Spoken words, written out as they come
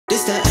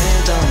the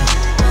anthem.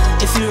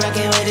 If you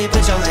rockin' with it,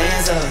 put your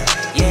hands up.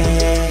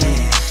 Yeah,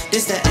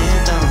 this the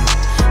anthem.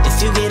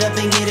 If you get up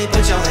and get it,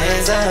 put your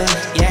hands up.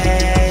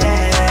 Yeah.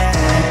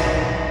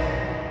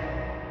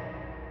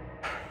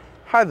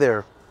 Hi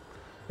there.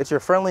 It's your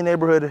friendly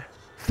neighborhood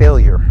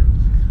failure.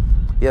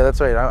 Yeah, that's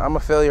right. I'm a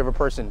failure of a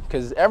person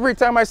because every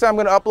time I say I'm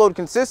gonna upload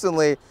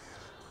consistently,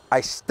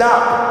 I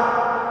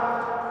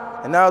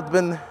stop. And now it's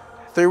been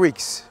 3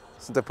 weeks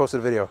since I posted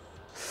a video.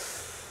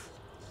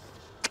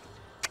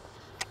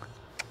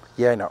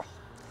 Yeah, I know.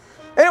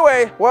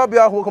 Anyway, what up,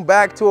 y'all? Welcome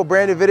back to a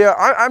brand new video.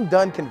 I'm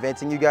done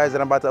convincing you guys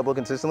that I'm about to upload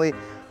consistently,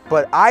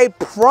 but I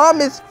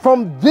promise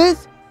from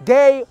this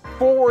day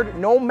forward,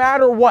 no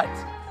matter what.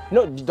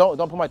 No, don't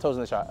put my toes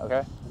in the shot,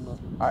 okay?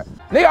 All right.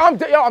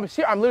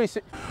 Nigga, I'm literally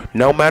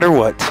no matter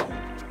what,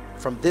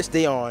 from this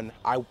day on,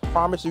 I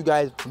promise you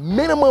guys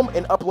minimum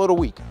an upload a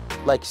week.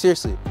 Like,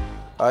 seriously.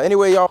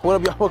 Anyway, y'all, what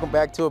up, y'all? Welcome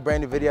back to a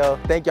brand new video.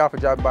 Thank y'all for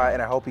dropping by,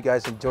 and I hope you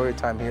guys enjoy your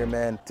time here,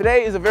 man.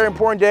 Today is a very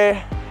important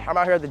day. I'm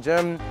out here at the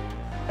gym,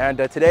 and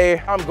today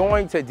I'm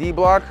going to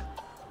DeeBlock.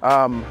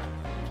 I'm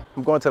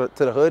going to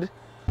the hood.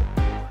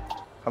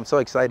 I'm so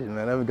excited,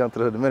 man. I haven't gone to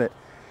the hood in a minute.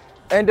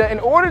 And in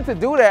order to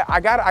do that, I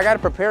gotta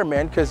prepare,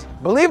 man. Because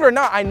believe it or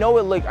not, I know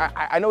it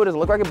I know it doesn't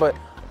look like it, but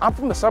I'm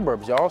from the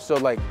suburbs, y'all. So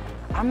like,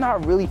 I'm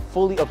not really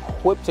fully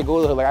equipped to go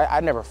to the hood. Like I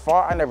never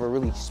fought. I never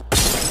really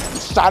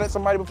shot at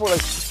somebody before.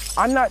 Like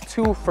I'm not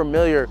too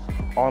familiar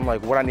on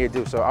like what I need to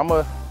do. So I'm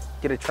gonna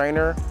get a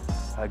trainer,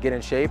 get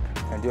in shape,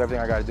 and do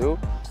everything I gotta do.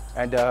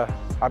 And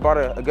I brought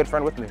a good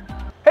friend with me.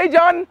 Hey,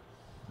 John.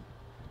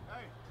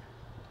 Hey.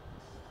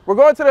 We're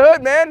going to the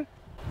hood, man.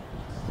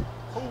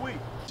 Who we?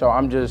 So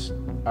I'm just.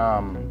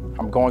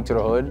 I'm going to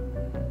the hood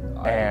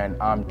and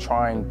I'm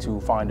trying to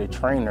find a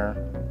trainer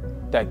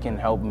that can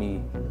help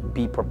me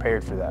be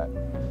prepared for that.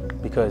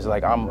 Because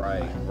like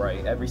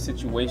Right. Every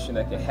situation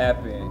that can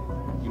happen,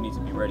 you need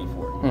to be ready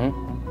for it.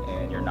 Mm-hmm.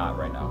 And you're not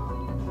right now.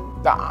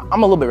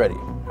 I'm a little bit ready.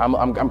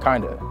 I'm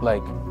kinda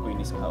like. We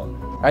need some help.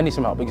 I need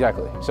some help,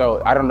 exactly.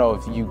 So I don't know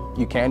if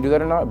you can do that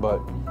or not,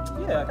 but.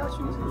 Yeah, I got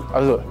you.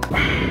 I'll do it.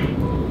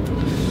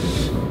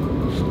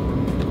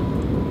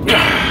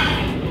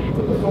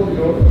 What are you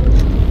doing?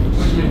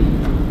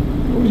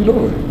 What are you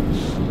doing?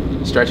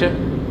 Stretch it?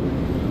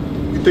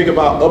 You think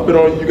about upping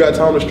on you got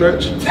time to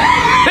stretch? You go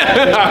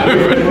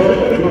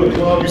to the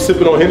club, you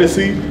sipping on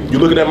Hennessy, you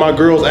looking at my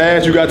girl's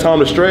ass, you got time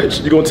to stretch?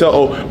 You gonna tell,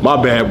 oh, my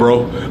bad,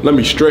 bro. Let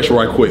me stretch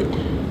right quick.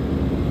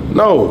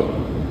 No.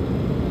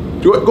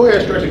 Go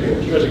ahead, stretch again.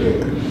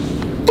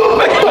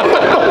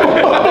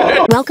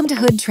 Welcome to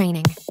Hood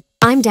Training.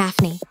 I'm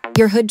Daphne,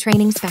 your hood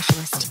training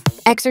specialist.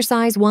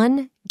 Exercise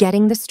 1,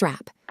 getting the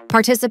strap.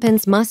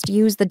 Participants must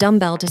use the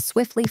dumbbell to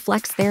swiftly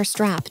flex their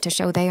strap to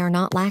show they are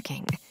not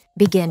lacking.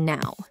 Begin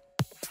now.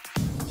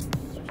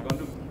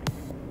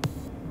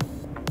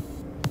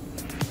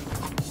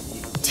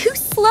 Too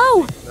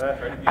slow.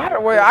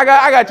 I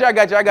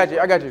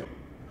got you.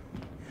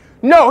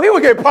 No, he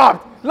would get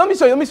popped. Let me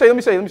show you.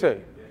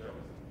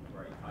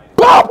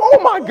 Pop! Oh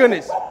my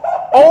goodness.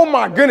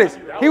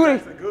 He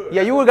would.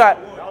 Yeah, you would got.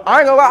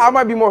 I ain't gonna lie, I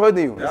might be more hood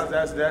than you.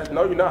 That's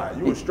no, you're not.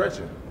 You were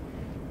stretching.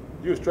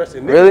 Niggas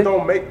Really?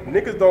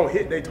 Niggas don't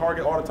hit their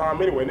target all the time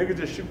anyway. Niggas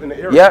just shoot in the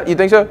air. Yeah, you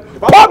think so?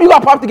 Pop! You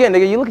got popped again,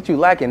 nigga. You look at you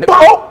lacking.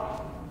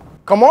 Oh!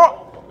 Come on.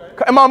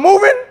 Okay. Am I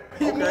moving?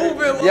 He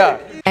moving. Yeah.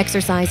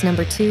 Exercise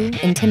number 2,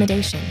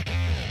 intimidation.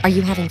 Are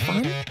you having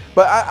fun?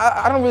 But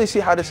I don't really see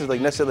how this is like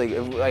necessarily.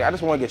 Like I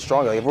just want to get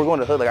stronger. Like if we're going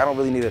to hood, like I don't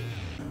really need to,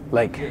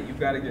 like. Yeah, you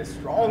gotta get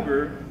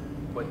stronger,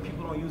 but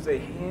people don't use their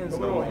hands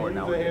no more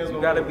nowadays. You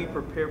gotta be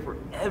prepared for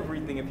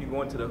everything if you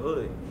go into the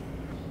hood.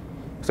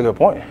 That's a good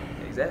point.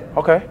 Exactly.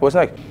 Okay, what's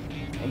next?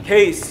 In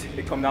case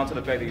it comes down to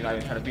the fact that you're not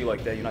even trying to be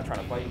like that, you're not trying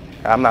to fight.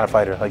 I'm not a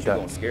fighter like You're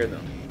that. gonna scare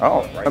them.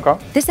 Oh, right? okay.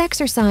 This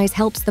exercise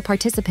helps the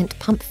participant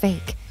pump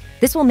fake.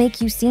 This will make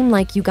you seem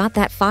like you got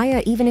that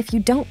fire even if you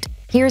don't.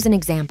 Here's an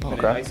example.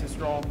 Okay. Nice and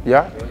strong.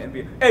 Yeah.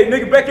 Hey,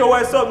 nigga, back your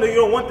ass up, nigga.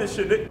 You don't want this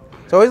shit, nigga.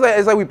 So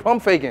it's like we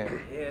pump faking,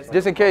 Yeah,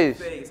 just in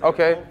case.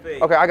 Okay.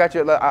 Okay, I got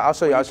you. I'll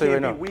show you. I'll show you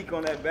right now. Weak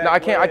on that back No, I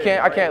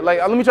can't.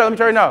 Like, let me try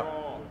right now.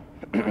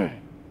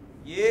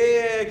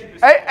 Yeah.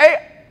 Hey,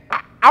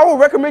 I will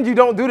recommend you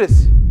don't do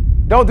this.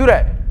 Don't do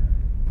that.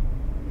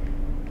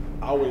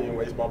 I wouldn't even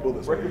waste my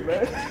bullets.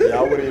 Yeah,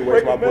 I wouldn't even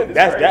waste my bullets.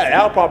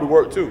 That'll probably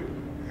work too.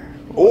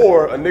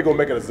 Or a nigga will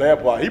make an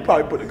example. He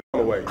probably put the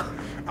gun away.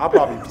 I'll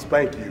probably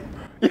spank you.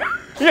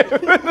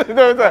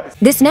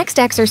 This next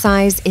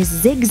exercise is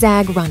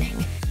zigzag running,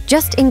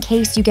 just in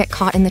case you get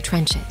caught in the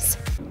trenches.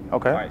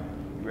 Okay. All right,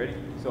 you ready?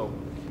 So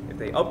if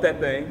they up that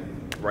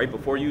thing right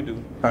before you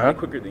do, they're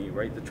quicker than you,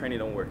 right? The training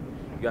don't work.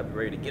 You gotta be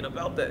ready to get up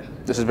out that.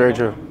 This is very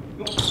true.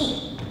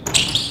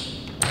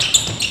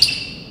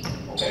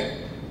 Okay.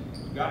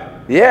 Got it?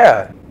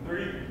 Yeah.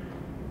 3,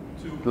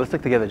 2. Let's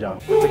stick together,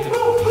 John. Let's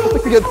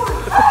stick together.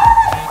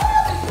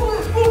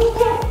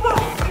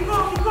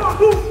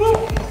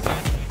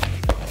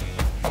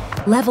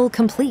 Level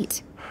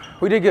complete.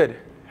 We did good.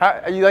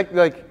 How you like?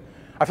 I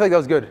feel like that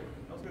was good.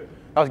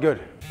 That was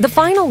good. The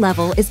final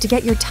level is to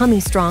get your tummy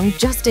strong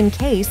just in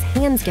case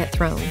hands get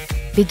thrown.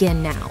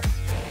 Begin now.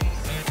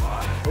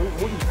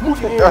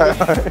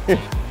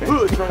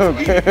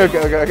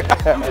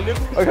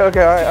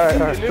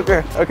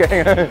 Okay,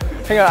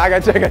 hang on, I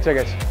got you.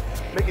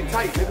 Make it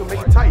tight, nigga, make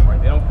it tight.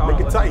 Make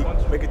it tight,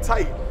 make it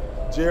tight.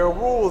 Jail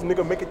rules,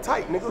 nigga, make it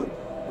tight, nigga.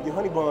 Where your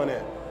honey bun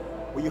at?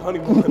 Where your honey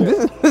bun at? This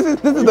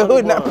is the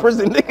hood, not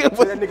prison, nigga.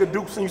 Say that nigga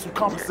Duke seen you some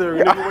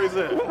commissary, nigga, where is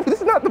that? This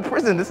is not the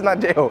prison, this is not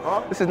jail.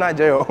 Huh? This is not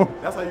jail.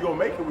 That's how you gonna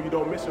make it when you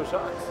don't miss your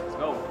shots. Let's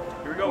go.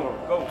 Here we go.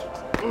 Go.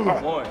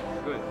 1.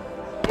 Good.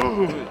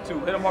 Good. 2.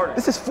 Hit him harder.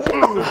 This is 4.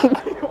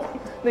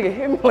 Nigga,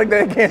 hit me like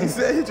that again.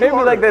 Hit me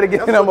harder. like that again,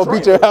 That's and I'm what gonna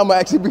beat your. I'm gonna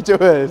actually beat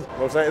your ass. You know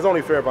what I'm saying? It's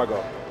only fair if I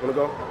go. Wanna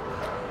go?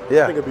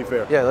 Yeah. I think it'd be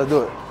fair. Yeah, let's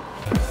do it.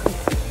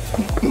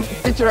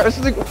 Bitch your ass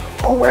nigga.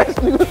 Oh ass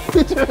nigga.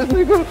 Bitch your ass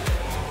nigga.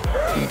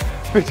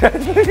 Bitch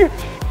ass nigga.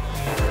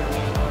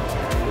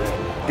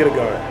 Get a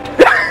gun.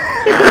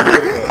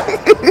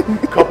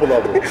 Couple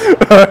of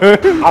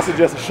them. I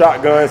suggest a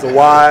shotgun. It's a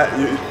wide.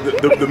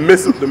 The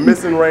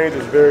missing range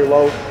is very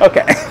low.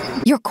 Okay.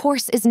 Your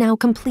course is now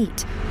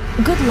complete.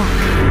 Good luck.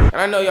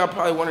 And I know y'all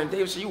probably wondering,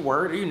 Davis, are you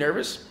worried? Are you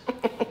nervous?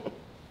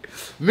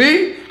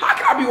 Me? How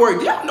can I be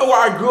worried? Y'all know where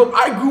I grew up.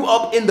 I grew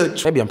up in the...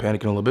 Maybe I'm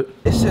panicking a little bit.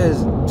 It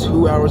says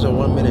 2 hours and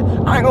 1 minute.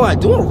 I ain't gonna lie,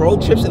 doing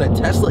road trips in a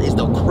Tesla is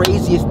the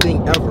craziest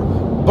thing ever.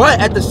 But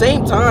at the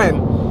same time,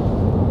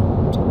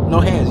 no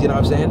hands, you know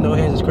what I'm saying? No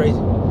hands is crazy.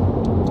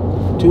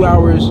 2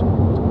 hours,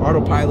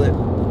 autopilot.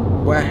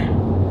 Boy,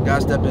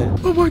 gotta step in.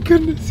 Oh my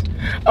goodness.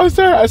 I'm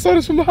sorry, I saw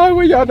this from the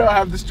highway. Y'all know I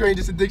have the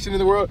strangest addiction in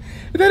the world.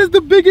 And that is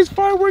the biggest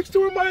fireworks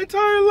tour of my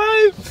entire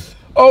life.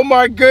 Oh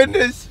my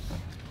goodness.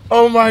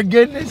 Oh my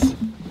goodness.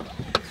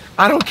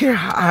 I don't care.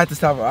 I had to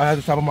stop. I had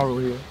to stop on my road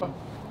here.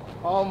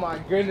 Oh my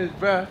goodness,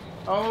 bruh.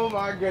 Oh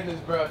my goodness,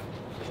 bruh.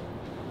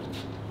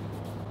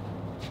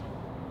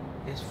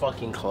 It's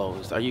fucking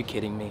closed. Are you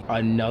kidding me?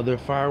 Another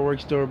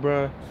fireworks store,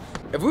 bruh.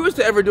 If we was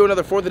to ever do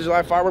another 4th of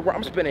July firework, bro,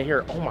 I'm spinning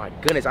here. Oh my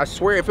goodness. I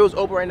swear if it was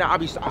open right now,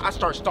 I'd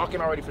start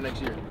stalking already for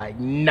next year. Like,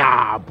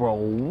 nah, bro.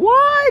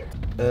 What?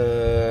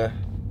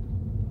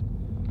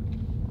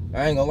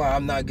 I ain't gonna lie,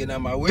 I'm not getting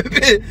out my whip.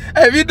 Hey,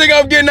 if you think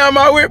I'm getting out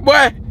my whip,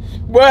 boy,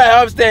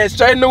 I'm staying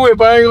straight in the whip,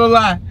 I ain't gonna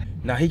lie.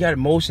 Nah, he got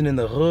motion in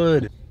the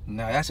hood.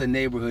 Nah, that's a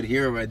neighborhood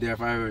hero right there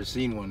if I ever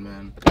seen one,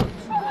 man.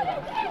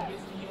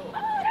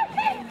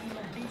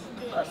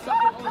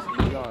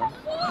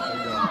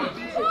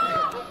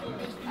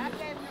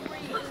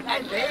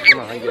 Come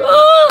on, how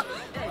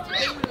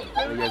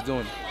you guys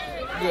doing?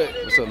 Good.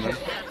 What's up, man?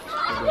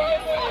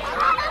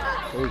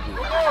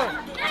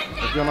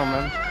 What's going on,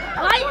 man?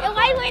 Why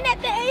you went at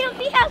the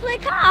AMD house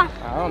with a car?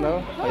 I don't know.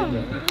 How you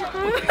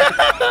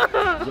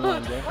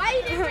doing? Why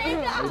you didn't bring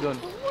it? How you doing?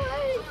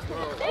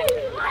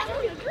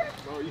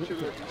 You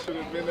should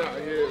have been out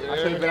here, man. I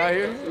should have been out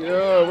here?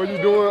 Yeah, what you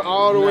doing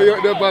all the way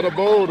up there by the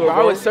boulder, Bro,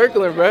 I was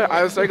circling, bro.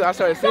 I started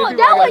seeing people.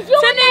 That was you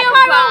in that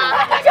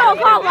car.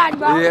 Car ride,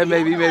 bro. Yeah,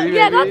 maybe.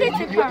 Yeah, go get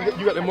your car.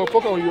 You got that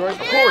motherfucker on you, right?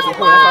 Of course. That's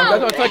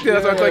what I tucked in.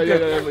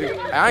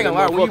 I ain't gonna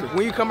lie.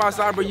 When you come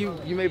outside, bro,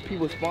 you make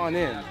people spawn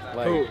in.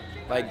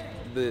 Like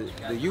the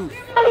youth.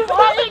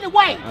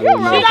 Anyway, you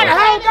gotta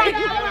hold that.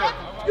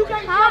 You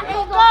can't hold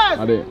your gun.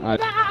 I didn't.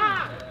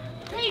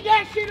 Clean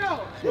that shit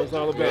up. That's what it's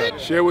all about.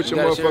 Share with your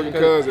motherfucking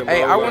cousin, bro.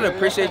 Hey, I want to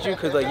appreciate you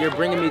because like you're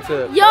bringing me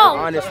to an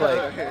honest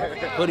like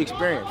hood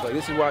experience. Like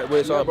this is what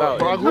it's all about.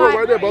 Bro, I grew up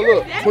right there, but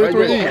look,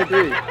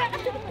 23E.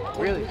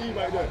 Really? You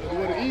like that. You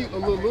want to eat a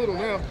little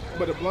now,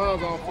 but the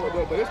blinds all fucked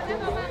up. But it's cool,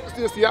 bro.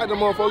 Still see out them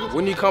motherfuckers.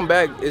 When you come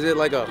back, is it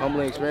like a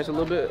humbling experience a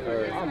little bit?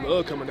 Or? I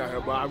love coming down here,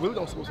 but I really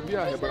don't supposed to be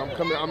out here. But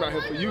I'm out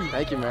here for you.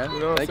 Thank you, man. You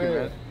know what I'm saying?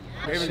 Man.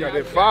 David got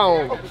that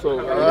fire on,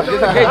 so just in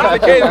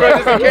case, bro.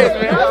 Just in case,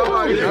 man.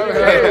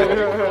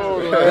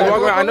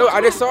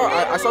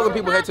 I saw the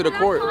people head to the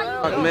court.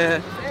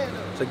 Man,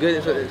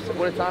 it's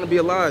what a time to be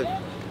alive.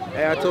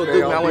 Hey, I told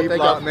Duke, man, I want to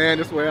thank y'all. Man,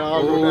 this way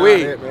all I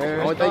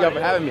want to thank y'all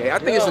for having me. Hey, I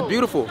think it's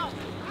beautiful.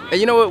 And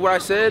you know what I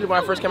said when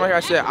I first came out here?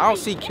 I said I don't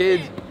see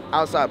kids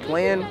outside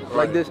playing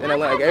like this, and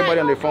like everybody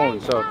on their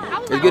phones. So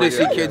it's good to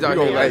see kids out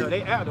here. Like,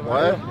 they active.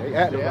 What? They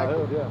active out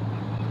here. Yeah.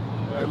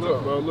 Hey,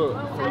 look, bro,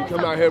 look. When you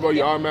come out here, bro,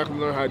 you automatically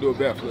learn how to do a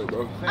backflip,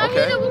 bro.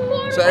 Okay.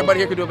 So everybody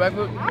here can do a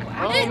backflip? I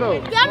don't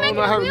know. I don't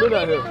know how to do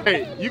that here.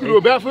 Hey, you can do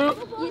a backflip?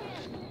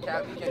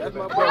 That's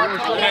my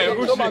brother.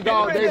 Hey, show my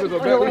dog Davis a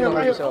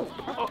backflip.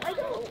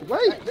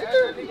 Wait.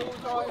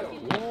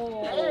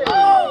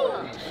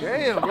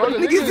 Damn, bro.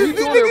 You doing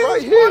it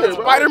right here.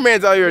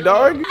 Spider-Man's out here,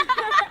 dog.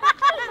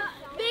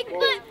 Big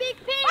foot, big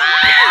pin.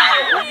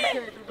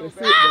 That's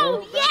it,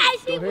 bro.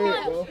 Yes, he Go ahead,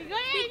 was. bro. Go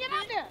ahead, get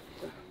out there.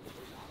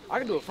 I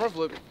can do a front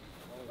flip.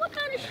 What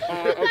kind of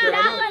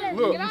shit?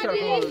 Look,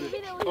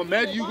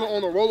 imagine you go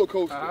on a roller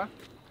coaster.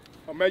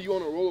 Imagine you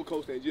on a roller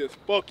coaster and just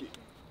fuck it.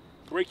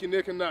 Break your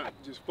neck or not,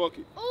 just fuck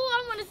it. Oh,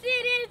 I want to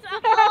see this.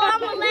 I'm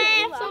going to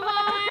laugh so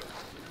hard.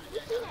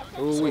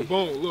 So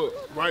boom, look,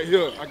 right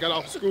here, I got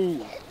off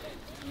school.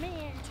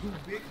 Man. 2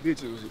 big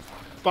bitches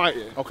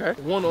fighting. Okay.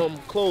 One of them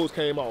clothes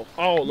came off,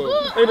 all of them.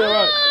 Ain't that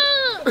right?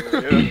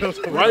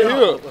 Right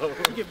here.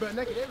 You get butt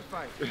naked every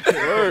fight.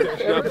 Word.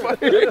 She got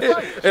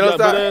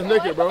butt ass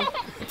naked, bro.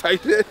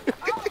 type shit.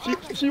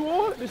 She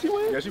won? Did she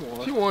win? Yeah, she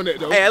won. She won that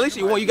though. Hey, at least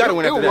you won. You gotta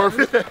win after that.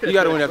 Worth it. You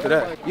gotta win after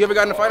that. You ever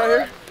got in a fight out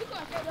here?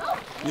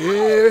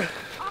 Yeah.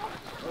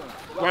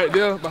 Right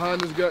there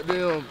behind this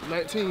goddamn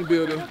 19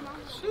 building.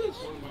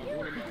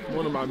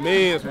 One of my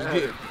mans was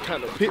getting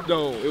kind of picked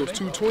on. It was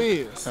two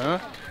twins. Uh-huh.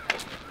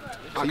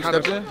 I tried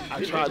to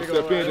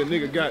step in, the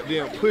nigga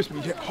goddamn pushed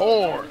me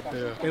hard. Yeah.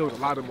 And there was a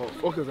lot of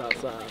motherfuckers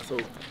outside. So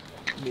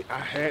I mean, I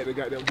had to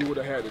goddamn do what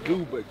I had to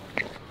do. But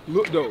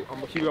look though, I'm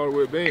gonna keep it all the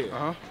way banned.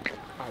 Uh-huh.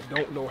 I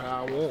don't know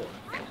how I won.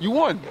 You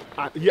won?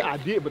 Yeah, I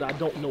did, but I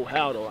don't know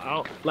how though.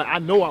 I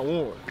know I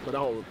won, but I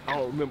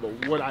don't remember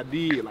what I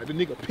did. Like the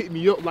nigga picked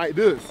me up like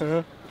this.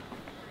 Uh-huh.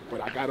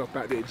 But I got up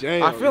out that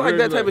jam. I feel like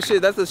that type of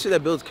shit, that's the shit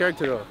that builds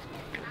character though.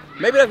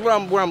 Maybe that's what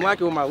I'm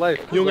lacking with my life.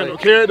 You don't got no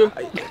character?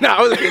 Nah,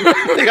 I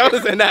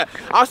wasn't saying that.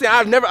 I was saying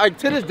I've never, like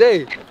to this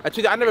day,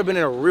 I've never been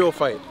in a real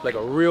fight. Like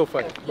a real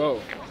fight.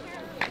 Bro,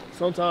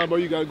 sometimes, bro,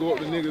 you gotta go up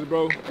to niggas,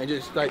 bro. And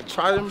just like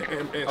try them?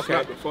 And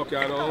slap the fuck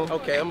out of them.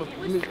 Okay,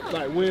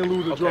 like win,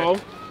 lose, or draw.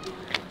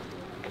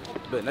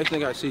 But next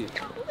thing I see.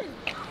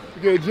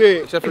 You get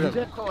jet. Except for them.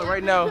 I'm calling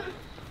right now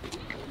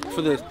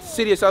for the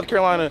city of South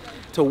Carolina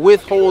to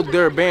withhold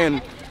their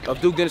ban of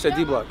Duke Dennis at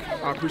DeeBlock.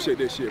 I appreciate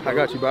that shit, bro. I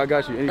got you, bro. I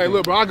got you. Anything. Hey,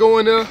 look, bro. I go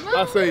in there.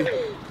 I say,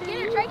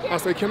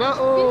 can I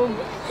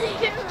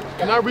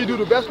redo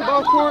the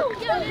basketball court?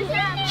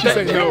 She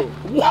say no.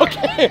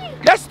 Okay.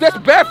 That's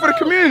bad for the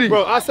community,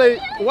 bro. I say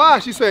why?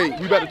 She say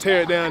we about to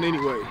tear it down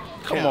anyway.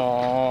 Come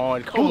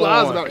on. Who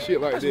lies about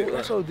shit like that?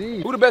 That's so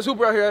deep. Who the best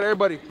hooper out here out of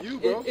everybody? You,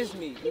 bro. It's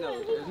me. You know,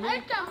 it's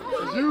me.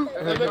 It's you.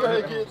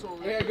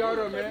 Hey, guard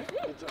up, man.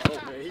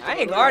 I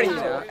ain't guarding you.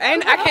 I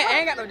ain't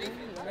got no defense.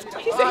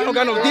 He said he don't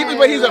got no defense,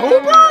 but he's a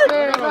hooper?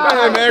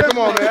 Hey, man, come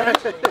on, man.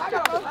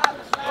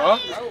 Huh?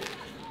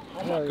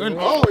 Oh my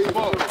goodness.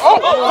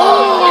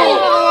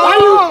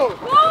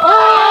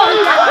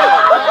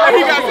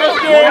 He got so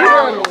scared.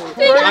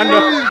 I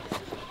know.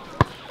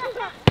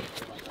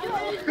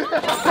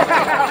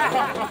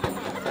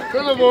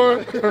 Come on,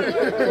 boy. Come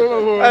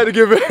on, boy. I had to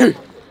give it.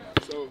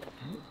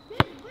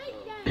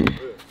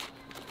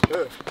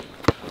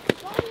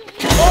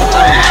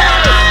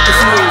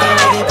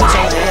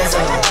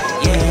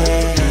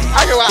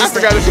 I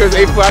forgot this shit was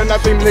 8 foot. I did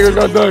not think the nigga was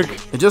gonna dunk.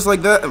 And just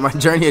like that, my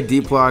journey at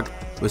DeeBlock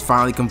was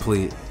finally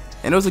complete.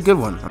 And it was a good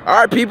one. All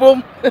right,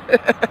 people.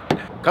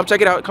 Come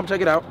check it out. Come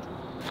check it out.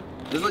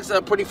 This looks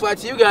pretty flat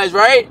to you guys,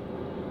 right?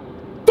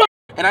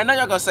 And I know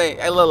y'all gonna say,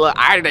 hey, look,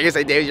 I didn't know you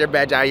say, David, you're a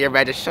bad guy. You're a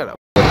bad guy. Just shut up.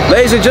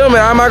 Ladies and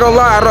gentlemen, I'm not gonna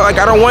lie.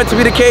 I don't want it to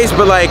be the case,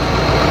 but like,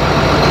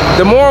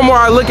 the more and more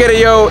I look at it,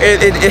 yo,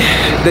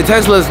 the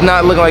Tesla's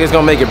not looking like it's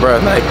gonna make it, bro.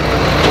 Like,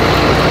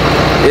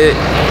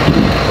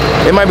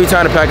 it might be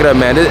time to pack it up,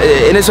 man.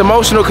 And it's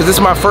emotional because this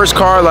is my first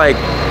car. Like,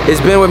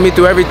 it's been with me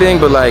through everything,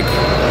 but like,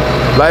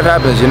 life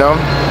happens, you know?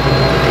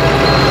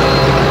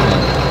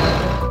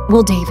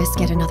 Will Davis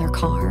get another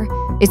car?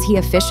 Is he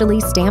officially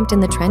stamped in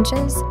the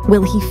trenches?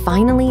 Will he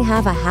finally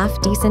have a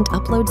half-decent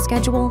upload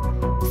schedule?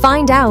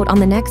 Find out on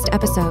the next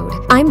episode.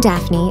 I'm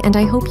Daphne, and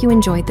I hope you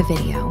enjoyed the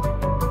video.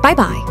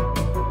 Bye-bye.